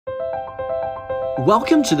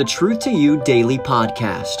Welcome to the Truth to You Daily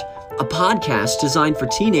Podcast, a podcast designed for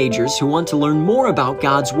teenagers who want to learn more about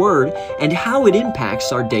God's Word and how it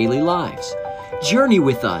impacts our daily lives. Journey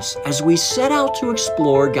with us as we set out to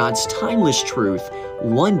explore God's timeless truth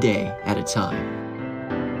one day at a time.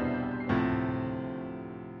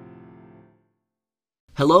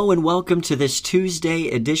 Hello and welcome to this Tuesday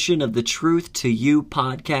edition of the Truth to You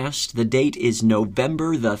podcast. The date is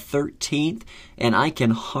November the 13th, and I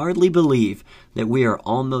can hardly believe that we are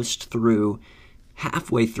almost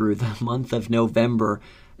halfway through the month of November.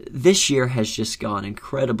 This year has just gone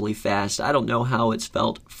incredibly fast. I don't know how it's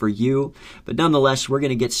felt for you, but nonetheless, we're going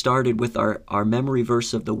to get started with our memory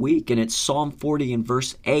verse of the week, and it's Psalm 40 and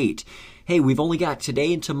verse 8. Hey, we've only got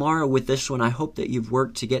today and tomorrow with this one. I hope that you've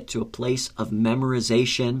worked to get to a place of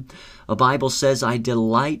memorization. The Bible says, I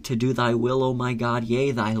delight to do thy will, O my God.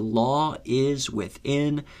 Yea, thy law is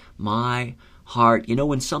within my heart. You know,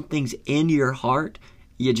 when something's in your heart,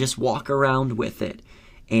 you just walk around with it.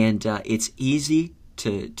 And it's easy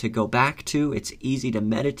to go back to. It's easy to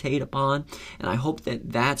meditate upon. And I hope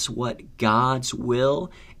that that's what God's will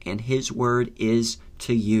and His Word is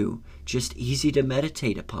to you. Just easy to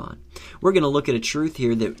meditate upon. We're going to look at a truth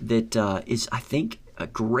here that is, I think, a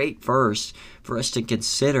great verse for us to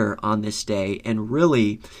consider on this day, and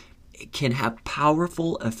really it can have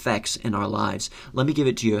powerful effects in our lives. Let me give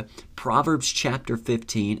it to you. Proverbs chapter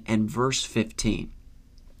 15 and verse 15.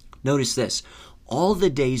 Notice this. All the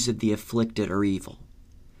days of the afflicted are evil,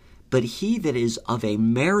 but he that is of a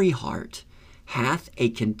merry heart hath a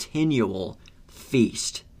continual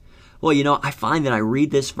feast. Well, you know, I find that I read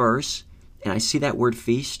this verse and I see that word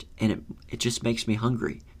feast, and it just makes me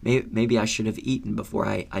hungry. Maybe I should have eaten before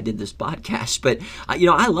I did this podcast. But,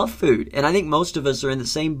 I love food, and I think most of us are in the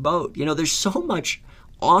same boat. You know, there's so much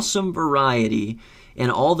awesome variety in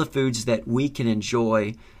all the foods that we can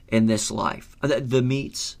enjoy in this life. The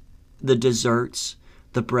meats, the desserts,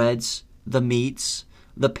 the breads, the meats,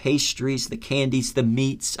 the pastries, the candies, the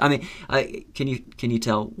meats. I mean, can you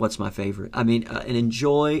tell what's my favorite? I mean, and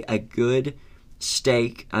enjoy a good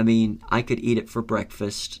steak. I mean, I could eat it for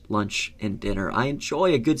breakfast, lunch, and dinner. I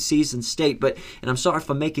enjoy a good seasoned steak, and I'm sorry if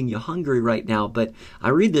I'm making you hungry right now, but I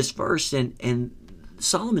read this verse and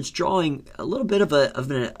Solomon's drawing a little bit of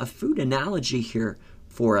a food analogy here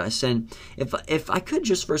for us. And if I could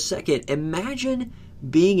just for a second, imagine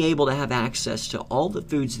being able to have access to all the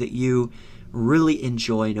foods that you really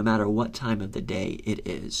enjoy no matter what time of the day it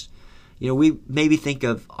is. You know, we maybe think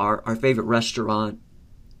of our favorite restaurant.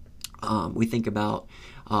 We think about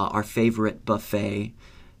our favorite buffet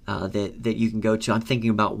that you can go to. I'm thinking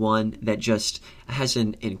about one that just has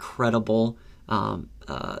an incredible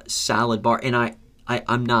salad bar. And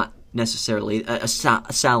I'm not necessarily a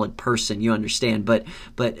salad person, you understand, but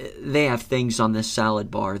they have things on this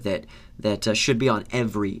salad bar that should be on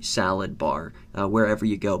every salad bar wherever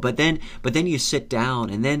you go. But then you sit down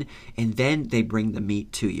and then they bring the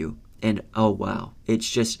meat to you. And oh wow, it's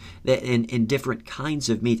just in different kinds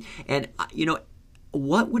of meat. And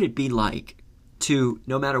what would it be like to,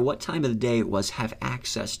 no matter what time of the day it was, have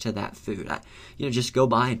access to that food? Just go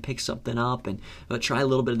by and pick something up and try a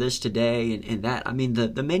little bit of this today and that. I mean,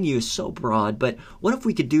 the menu is so broad, but what if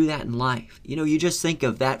we could do that in life? You just think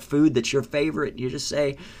of that food that's your favorite and you just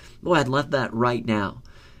say, boy, I'd love that right now.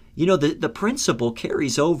 The principle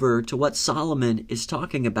carries over to what Solomon is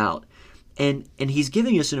talking about. And he's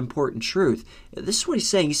giving us an important truth. This is what he's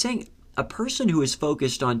saying. He's saying a person who is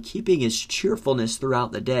focused on keeping his cheerfulness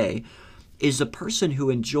throughout the day is a person who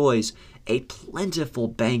enjoys a plentiful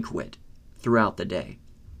banquet throughout the day.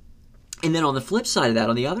 And then on the flip side of that,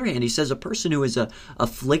 on the other hand, he says a person who is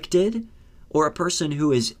afflicted, or a person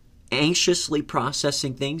who is anxiously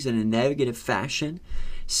processing things in a negative fashion,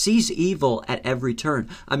 sees evil at every turn.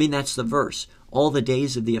 I mean, that's the verse. All the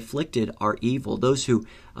days of the afflicted are evil. Those who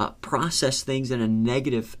process things in a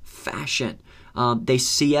negative fashion, they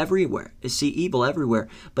see everywhere. They see evil everywhere.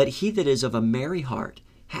 But he that is of a merry heart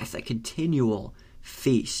hath a continual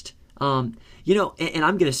feast. And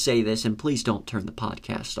I'm going to say this, and please don't turn the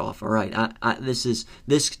podcast off. All right,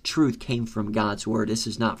 this truth came from God's Word. This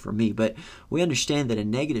is not from me, but we understand that a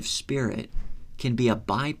negative spirit can be a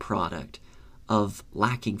byproduct of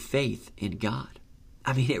lacking faith in God.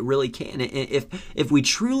 I mean, it really can. If we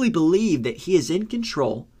truly believe that He is in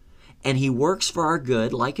control and He works for our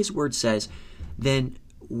good, like His Word says, then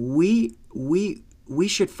we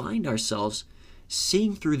should find ourselves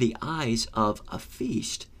seeing through the eyes of a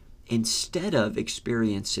feast instead of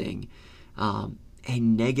experiencing a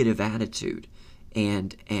negative attitude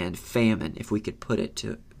and famine, if we could put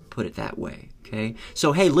it that way. Okay?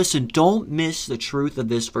 So hey, listen, don't miss the truth of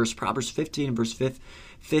this verse. Proverbs 15 and verse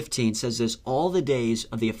 15 says this, all the days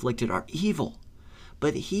of the afflicted are evil,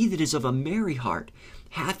 but he that is of a merry heart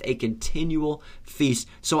hath a continual feast.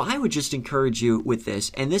 So I would just encourage you with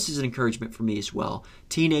this, and this is an encouragement for me as well.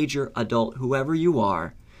 Teenager, adult, whoever you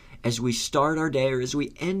are, as we start our day or as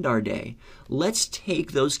we end our day, let's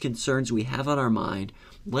take those concerns we have on our mind,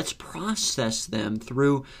 let's process them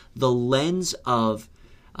through the lens of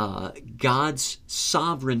God's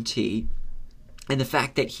sovereignty and the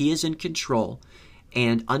fact that he is in control,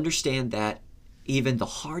 and understand that even the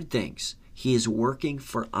hard things, he is working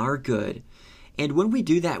for our good. And when we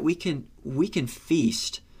do that, we can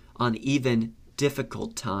feast on even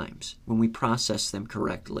difficult times when we process them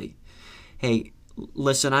correctly. Hey,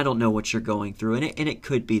 listen, I don't know what you're going through, and it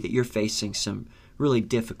could be that you're facing some really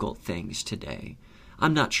difficult things today.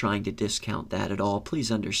 I'm not trying to discount that at all.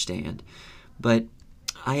 Please understand. But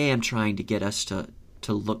I am trying to get us to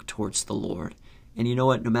look towards the Lord. And you know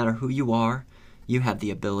what? No matter who you are, you have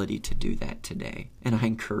the ability to do that today. And I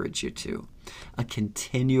encourage you to. A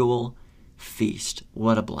continual feast.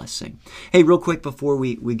 What a blessing. Hey, real quick before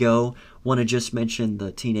we go, want to just mention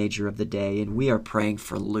the teenager of the day, and we are praying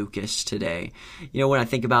for Lucas today. You know, when I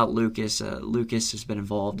think about Lucas, Lucas has been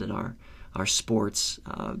involved in our sports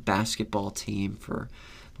basketball team for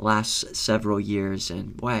the last several years,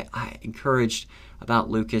 and boy, I encouraged about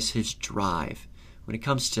Lucas, his drive. When it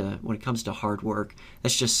comes to hard work,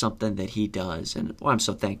 that's just something that he does, and I'm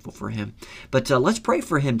so thankful for him. But let's pray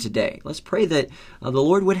for him today. Let's pray that the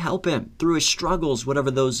Lord would help him through his struggles,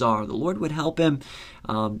 whatever those are. The Lord would help him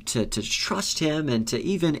to trust him and to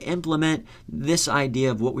even implement this idea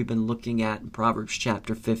of what we've been looking at in Proverbs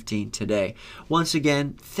chapter 15 today. Once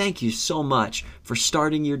again, thank you so much for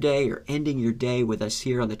starting your day or ending your day with us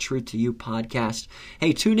here on the Truth to You podcast.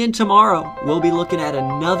 Hey, tune in tomorrow. We'll be looking at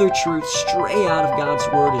another truth straight out of God's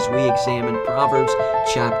Word as we examine Proverbs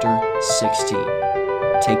chapter 16.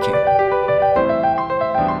 Take care.